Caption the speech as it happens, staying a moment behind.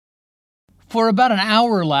For about an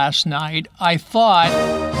hour last night, I thought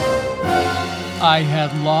I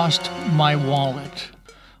had lost my wallet.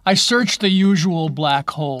 I searched the usual black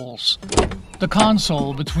holes. The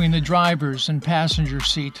console between the driver's and passenger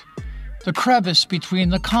seat. The crevice between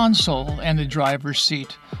the console and the driver's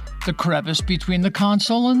seat. The crevice between the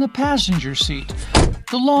console and the passenger seat.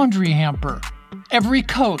 The laundry hamper. Every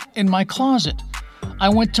coat in my closet. I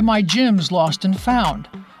went to my gyms lost and found.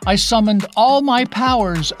 I summoned all my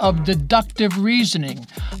powers of deductive reasoning.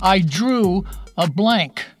 I drew a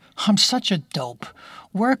blank. I'm such a dope.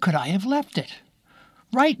 Where could I have left it?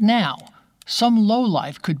 Right now, some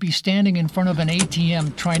lowlife could be standing in front of an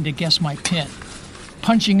ATM trying to guess my PIN,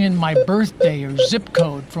 punching in my birthday or zip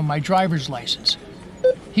code from my driver's license.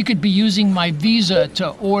 He could be using my Visa to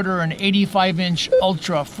order an 85-inch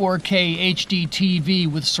Ultra 4K HD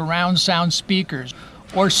TV with surround sound speakers,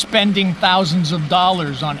 or spending thousands of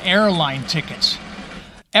dollars on airline tickets.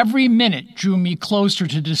 Every minute drew me closer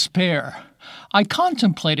to despair. I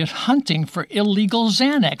contemplated hunting for illegal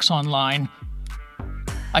Xanax online.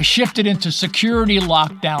 I shifted into security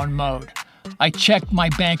lockdown mode. I checked my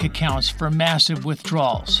bank accounts for massive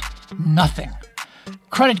withdrawals. Nothing.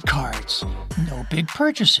 Credit cards. No big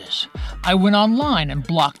purchases. I went online and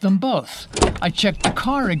blocked them both. I checked the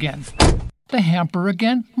car again. The hamper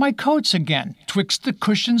again, my coats again, twixt the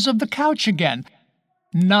cushions of the couch again.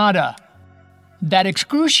 Nada. That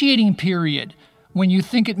excruciating period, when you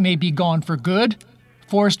think it may be gone for good,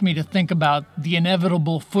 forced me to think about the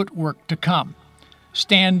inevitable footwork to come.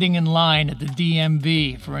 Standing in line at the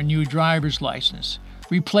DMV for a new driver's license,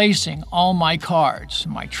 replacing all my cards,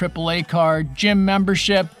 my AAA card, gym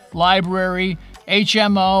membership, library,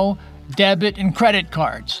 HMO, debit, and credit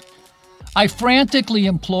cards. I frantically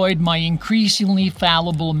employed my increasingly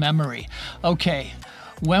fallible memory. Okay,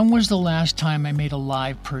 when was the last time I made a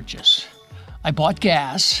live purchase? I bought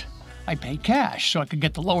gas. I paid cash so I could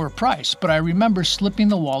get the lower price, but I remember slipping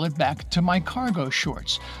the wallet back to my cargo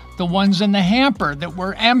shorts, the ones in the hamper that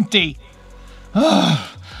were empty.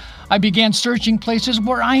 I began searching places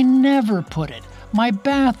where I never put it. My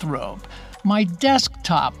bathrobe, my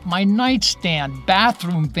desktop, my nightstand,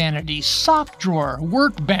 bathroom vanity, sock drawer,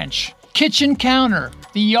 workbench, kitchen counter,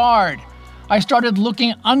 the yard. I started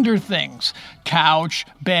looking under things. Couch,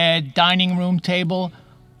 bed, dining room table.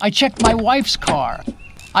 I checked my wife's car.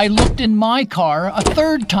 I looked in my car a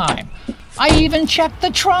third time. I even checked the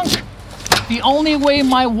trunk. The only way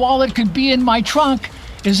my wallet could be in my trunk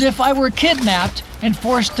is if I were kidnapped and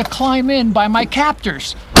forced to climb in by my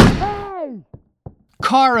captors.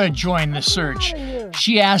 Kara joined the search.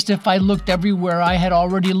 She asked if I looked everywhere I had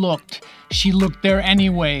already looked. She looked there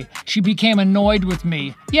anyway. She became annoyed with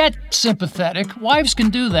me, yet sympathetic. Wives can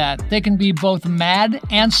do that. They can be both mad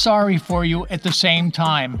and sorry for you at the same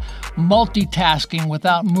time. Multitasking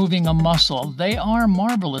without moving a muscle. They are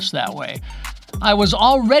marvelous that way. I was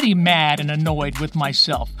already mad and annoyed with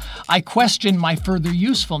myself. I questioned my further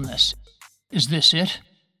usefulness. Is this it?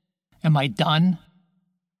 Am I done?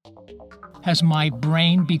 Has my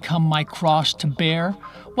brain become my cross to bear?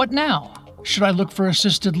 What now? Should I look for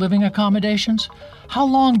assisted living accommodations? How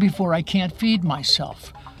long before I can't feed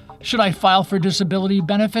myself? Should I file for disability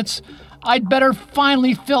benefits? I'd better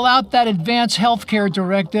finally fill out that advance healthcare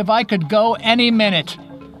directive. I could go any minute.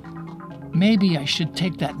 Maybe I should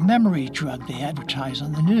take that memory drug they advertise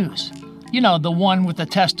on the news. You know, the one with the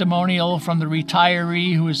testimonial from the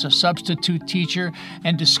retiree who is a substitute teacher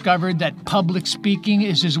and discovered that public speaking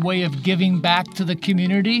is his way of giving back to the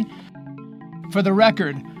community. For the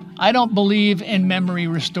record, I don't believe in memory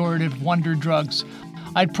restorative wonder drugs.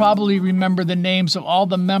 I'd probably remember the names of all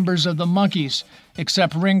the members of the Monkees,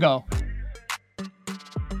 except Ringo.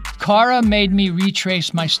 Kara made me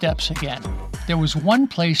retrace my steps again. There was one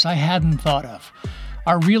place I hadn't thought of.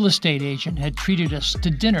 Our real estate agent had treated us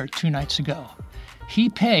to dinner 2 nights ago. He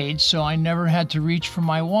paid, so I never had to reach for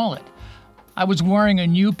my wallet. I was wearing a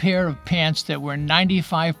new pair of pants that were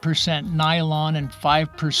 95% nylon and 5%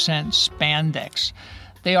 spandex.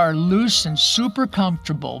 They are loose and super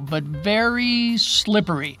comfortable, but very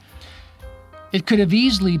slippery. It could have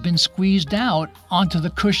easily been squeezed out onto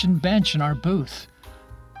the cushioned bench in our booth.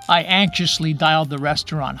 I anxiously dialed the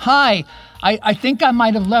restaurant. Hi, I think I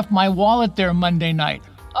might have left my wallet there Monday night.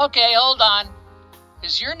 Okay, hold on.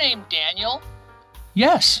 Is your name Daniel?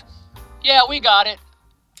 Yes. Yeah, we got it.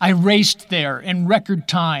 I raced there in record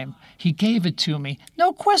time. He gave it to me.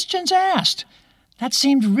 No questions asked. That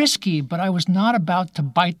seemed risky, but I was not about to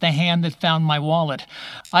bite the hand that found my wallet.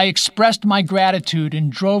 I expressed my gratitude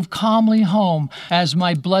and drove calmly home as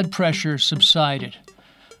my blood pressure subsided.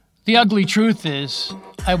 The ugly truth is,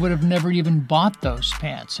 I would have never even bought those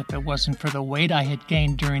pants if it wasn't for the weight I had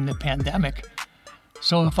gained during the pandemic.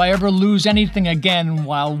 So if I ever lose anything again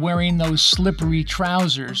while wearing those slippery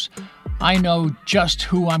trousers, I know just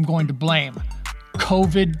who I'm going to blame.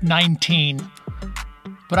 COVID-19.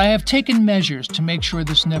 But I have taken measures to make sure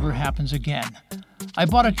this never happens again. I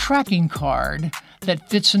bought a tracking card that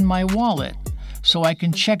fits in my wallet so I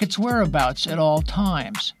can check its whereabouts at all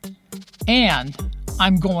times. And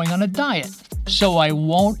I'm going on a diet so I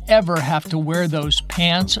won't ever have to wear those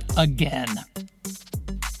pants again.